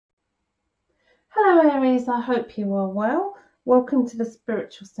Hello Aries, I hope you are well. Welcome to the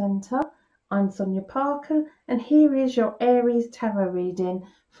Spiritual Centre. I'm Sonia Parker and here is your Aries tarot reading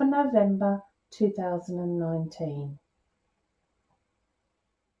for November 2019.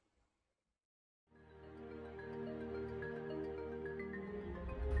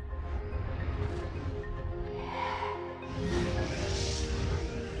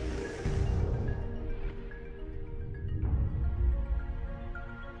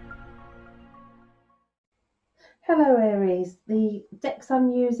 Hello Aries, the decks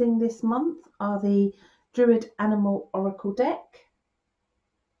I'm using this month are the Druid Animal Oracle deck,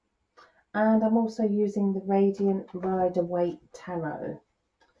 and I'm also using the Radiant Rider-Waite Tarot.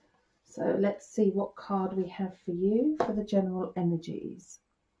 So let's see what card we have for you for the general energies.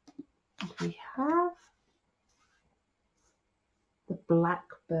 We have the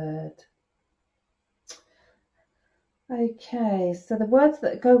Blackbird. Okay, so the words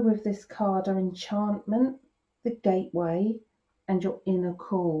that go with this card are enchantment, the gateway, and your inner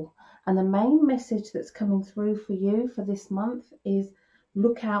call. And the main message that's coming through for you for this month is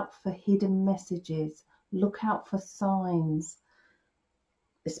look out for hidden messages, look out for signs,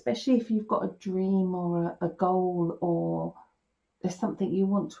 especially if you've got a dream or a goal or there's something you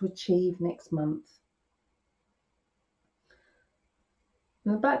want to achieve next month.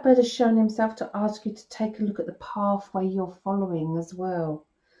 And the Blackbird has shown himself to ask you to take a look at the pathway you're following as well.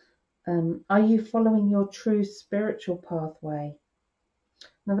 Are you following your true spiritual pathway?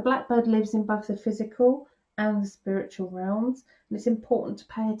 Now, the Blackbird lives in both the physical and the spiritual realms, and it's important to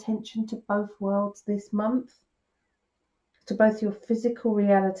pay attention to both worlds this month, to both your physical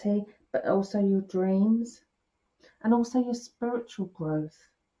reality, but also your dreams, and also your spiritual growth.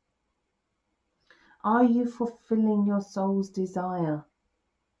 Are you fulfilling your soul's desire?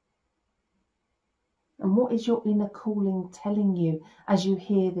 And what is your inner calling telling you as you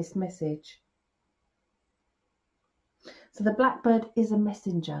hear this message? So the Blackbird is a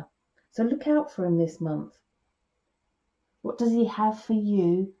messenger. So look out for him this month. What does he have for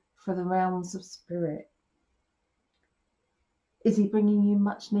you for the realms of spirit? Is he bringing you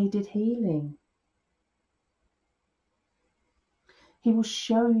much needed healing? He will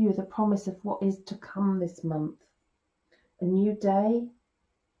show you the promise of what is to come this month. A new day,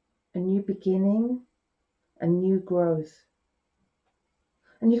 a new beginning, a new growth.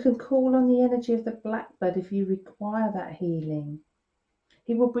 And you can call on the energy of the Blackbird if you require that healing.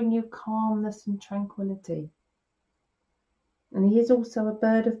 He will bring you calmness and tranquility. And he is also a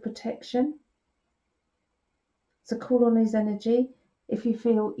bird of protection. So call on his energy if you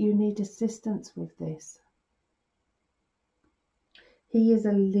feel you need assistance with this. He is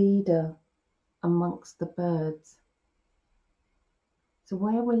a leader amongst the birds. So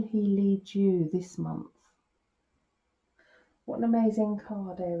where will he lead you this month? What an amazing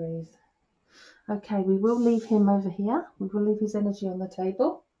card, Aries. Okay, we will leave him over here. We will leave his energy on the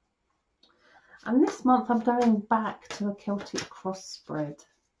table. And this month I'm going back to a Celtic cross spread.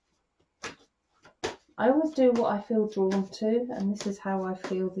 I always do what I feel drawn to, and this is how I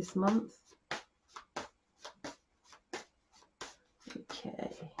feel this month.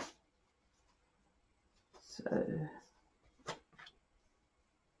 Okay. So,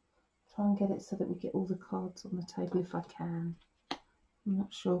 try and get it so that we get all the cards on the table if I can. I'm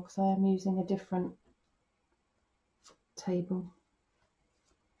not sure because I am using a different table.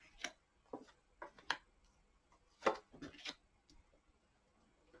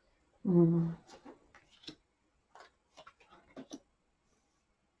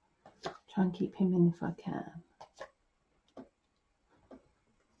 Try and keep him in if I can.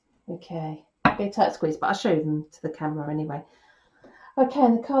 Okay, be a tight squeeze, but I'll show them to the camera anyway. Okay,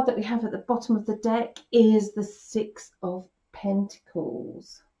 and the card that we have at the bottom of the deck is the Six of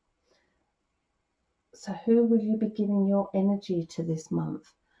Pentacles. So who will you be giving your energy to this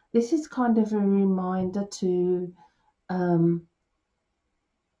month? This is kind of a reminder to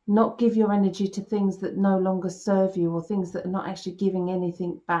not give your energy to things that no longer serve you or things that are not actually giving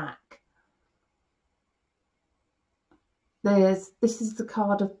anything back. This is the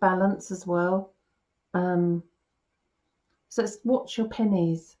card of balance as well. So it's watch your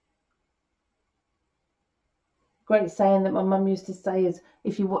pennies. Great saying that my mum used to say is,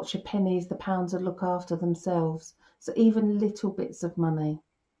 if you watch your pennies, the pounds will look after themselves. So even little bits of money.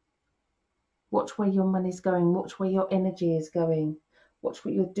 Watch where your money's going. Watch where your energy is going. Watch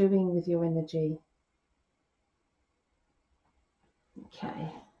what you're doing with your energy. Okay.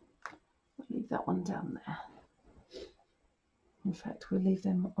 I'll leave that one down there. In fact, we'll leave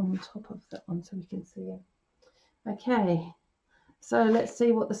them on top of that one so we can see it. Okay. So let's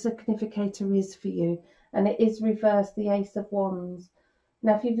see what the significator is for you. And it is reversed, the Ace of Wands.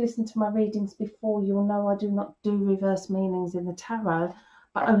 Now, if you've listened to my readings before, you'll know I do not do reverse meanings in the tarot,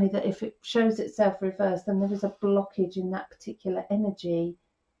 but only that if it shows itself reversed, then there is a blockage in that particular energy,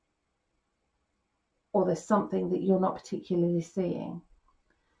 or there's something that you're not particularly seeing.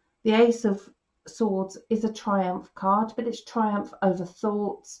 The Ace of Swords is a triumph card, but it's triumph over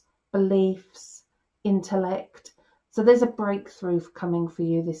thoughts, beliefs, intellect. So there's a breakthrough coming for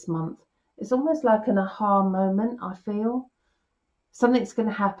you this month. It's almost like an aha moment, I feel. Something's going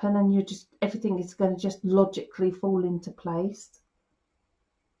to happen and everything is going to just logically fall into place.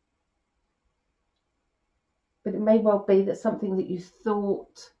 But it may well be that something that you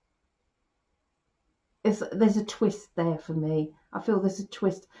thought there's a twist there for me. I feel there's a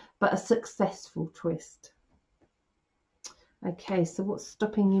twist, but a successful twist. Okay, so what's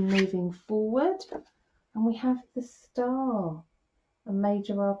stopping you moving forward? And we have the Star, a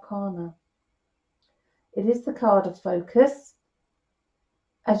major arcana. It is the card of focus.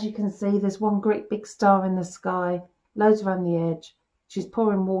 As you can see, there's one great big star in the sky, loads around the edge. She's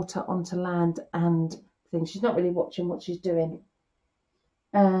pouring water onto land and things. She's not really watching what she's doing.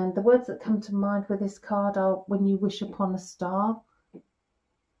 And the words that come to mind with this card are when you wish upon a star.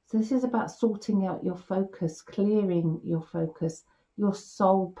 So this is about sorting out your focus, clearing your focus, your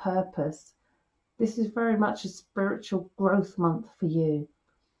soul purpose. This is very much a spiritual growth month for you.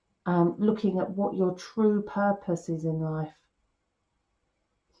 Looking at what your true purpose is in life.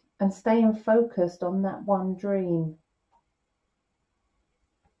 And staying focused on that one dream.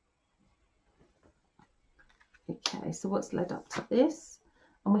 Okay, so what's led up to this?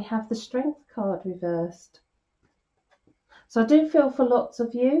 And we have the Strength card reversed. So I do feel for lots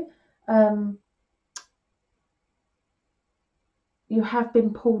of you, you have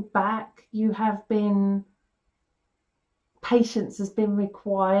been pulled back. You have been, patience has been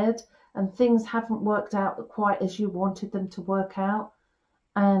required and things haven't worked out quite as you wanted them to work out.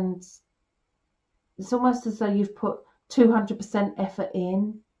 And it's almost as though you've put 200% effort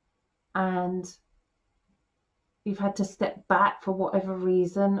in and you've had to step back for whatever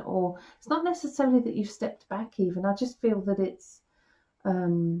reason, or it's not necessarily that you've stepped back even. I just feel that it's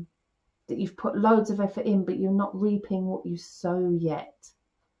that you've put loads of effort in, but you're not reaping what you sow yet.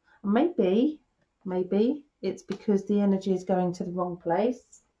 Maybe it's because the energy is going to the wrong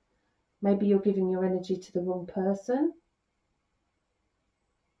place. Maybe you're giving your energy to the wrong person.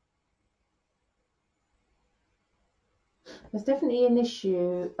 There's definitely an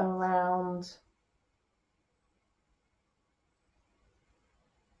issue around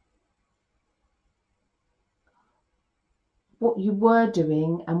what you were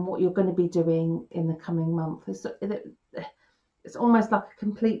doing and what you're going to be doing in the coming month. It's almost like a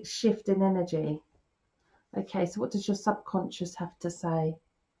complete shift in energy. Okay, so what does your subconscious have to say?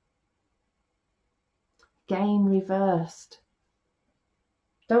 Gain reversed.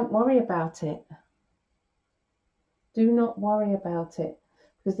 Don't worry about it. Do not worry about it,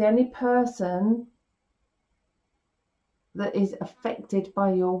 because the only person that is affected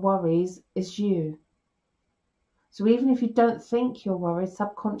by your worries is you. So even if you don't think you're worried,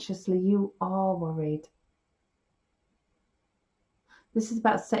 subconsciously you are worried. This is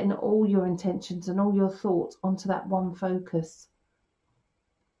about setting all your intentions and all your thoughts onto that one focus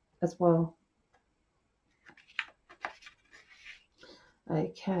as well.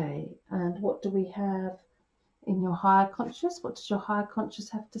 Okay, and what do we have in your higher conscious? What does your higher conscious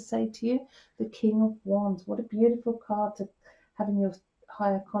have to say to you? The King of Wands. What a beautiful card to have in your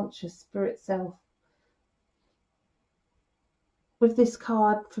higher conscious, spirit self. With this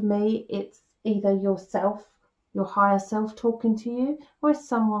card, for me, it's either yourself, your higher self talking to you, or it's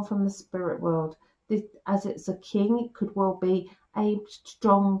someone from the spirit world. As it's a king, it could well be a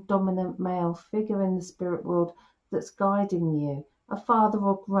strong, dominant male figure in the spirit world that's guiding you, a father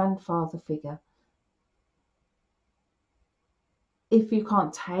or grandfather figure. If you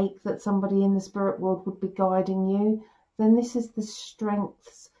can't take that somebody in the spirit world would be guiding you, then this is the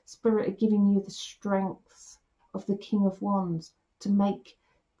strengths, spirit giving you the strengths of the King of Wands to make,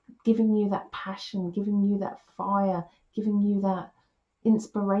 giving you that passion, giving you that fire, giving you that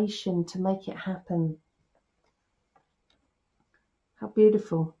inspiration to make it happen. How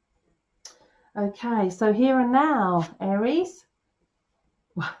beautiful. Okay, so here and now, Aries,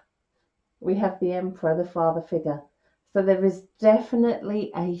 we have the Emperor, the father figure. So there is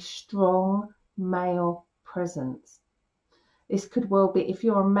definitely a strong male presence. This could well be, if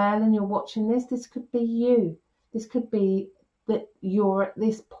you're a male and you're watching this, this could be you. This could be that you're at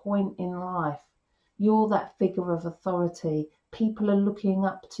this point in life. You're that figure of authority. People are looking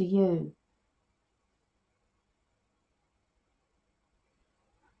up to you.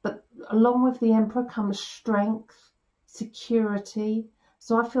 But along with the Emperor comes strength, security,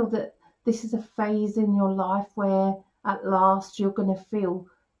 So I feel that this is a phase in your life where at last you're going to feel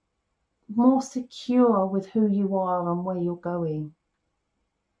more secure with who you are and where you're going.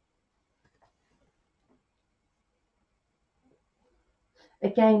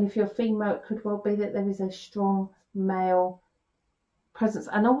 Again, if you're female, it could well be that there is a strong male presence.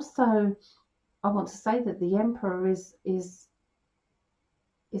 And also, I want to say that the Emperor is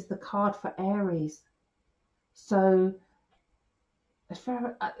the card for Aries. So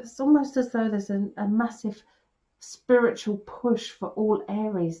it's almost as though there's a massive spiritual push for all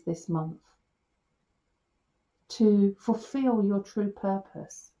Aries this month to fulfill your true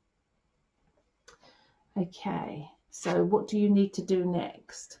purpose. Okay, so what do you need to do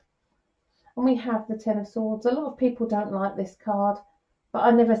next? And we have the Ten of Swords. A lot of people don't like this card, but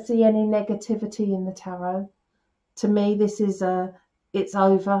I never see any negativity in the tarot. To me, this is it's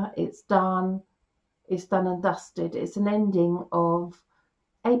over, it's done and dusted. It's an ending of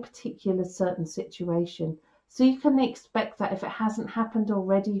a particular certain situation. So you can expect that if it hasn't happened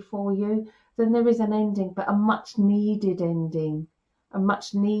already for you, then there is an ending, but a much needed ending, a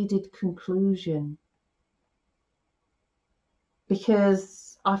much needed conclusion.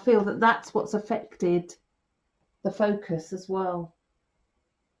 Because I feel that that's what's affected the focus as well.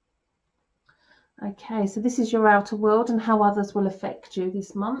 Okay, so this is your outer world and how others will affect you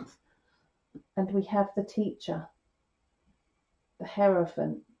this month. And we have the Teacher, the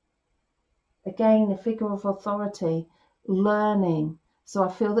Hierophant. Again, a figure of authority, learning. So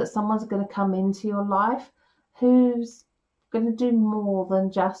I feel that someone's going to come into your life who's going to do more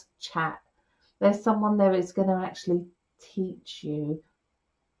than just chat. There's someone there who's going to actually teach you.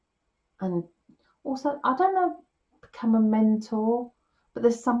 And also, I don't know, become a mentor, but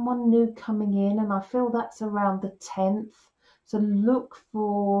there's someone new coming in, and I feel that's around the 10th. So look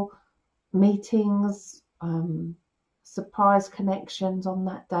for meetings, surprise connections on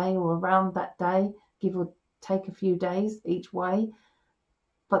that day or around that day, give or take a few days each way.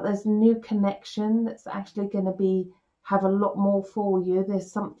 But there's a new connection that's actually going to have a lot more for you.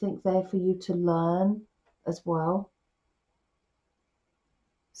 There's something there for you to learn as well.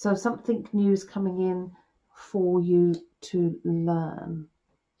 So something new is coming in for you to learn.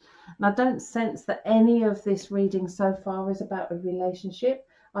 And I don't sense that any of this reading so far is about a relationship.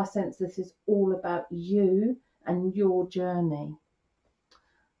 I sense this is all about you and your journey.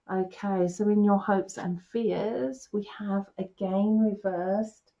 Okay, so in your hopes and fears, we have again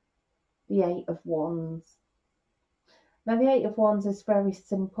reversed the Eight of Wands. Now the Eight of Wands is very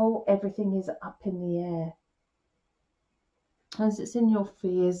simple. Everything is up in the air. As it's in your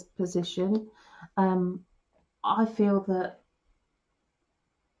fears position, I feel that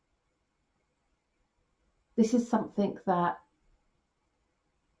this is something that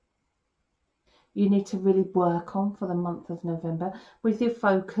you need to really work on for the month of November. With your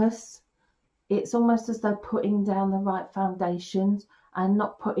focus, it's almost as though putting down the right foundations and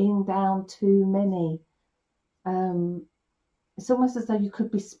not putting down too many. It's almost as though you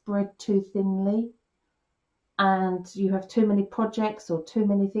could be spread too thinly and you have too many projects or too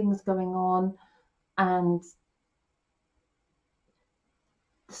many things going on, and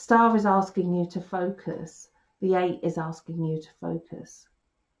the Star is asking you to focus. The 8 is asking you to focus.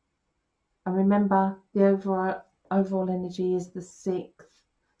 And remember, the overall energy is the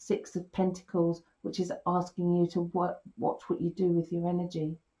Six of Pentacles, which is asking you to watch what you do with your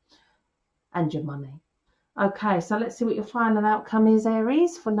energy and your money. Okay, so let's see what your final outcome is,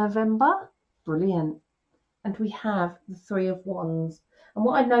 Aries, for November. Brilliant. And we have the Three of Wands. And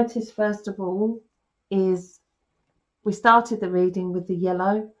what I noticed first of all is we started the reading with the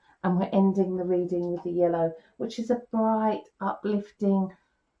yellow and we're ending the reading with the yellow, which is a bright, uplifting,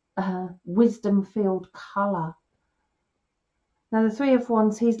 wisdom-filled colour. Now the Three of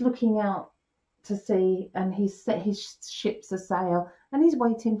Wands, he's looking out to sea and he's set his ships a sail and he's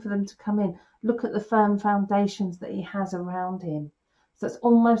waiting for them to come in. Look at the firm foundations that he has around him. So it's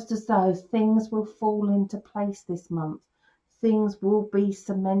almost as though things will fall into place this month. Things will be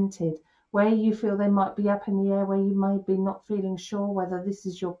cemented. Where you feel they might be up in the air, where you may be not feeling sure whether this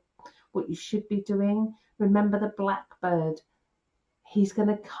is what you should be doing, remember the blackbird. He's going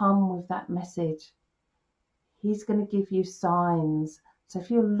to come with that message. He's going to give you signs. So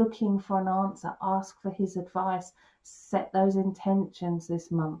if you're looking for an answer, ask for his advice. Set those intentions this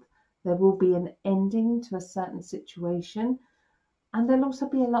month. There will be an ending to a certain situation. And there'll also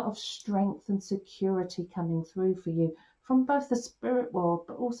be a lot of strength and security coming through for you from both the spirit world,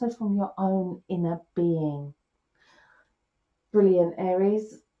 but also from your own inner being. Brilliant,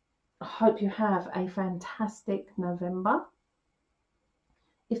 Aries. I hope you have a fantastic November.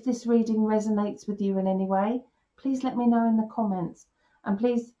 If this reading resonates with you in any way, please let me know in the comments. And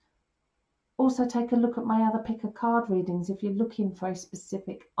please also take a look at my other pick a card readings if you're looking for a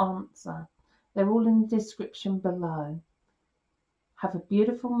specific answer. They're all in the description below. Have a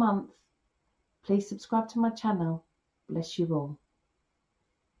beautiful month. Please subscribe to my channel. Bless you all.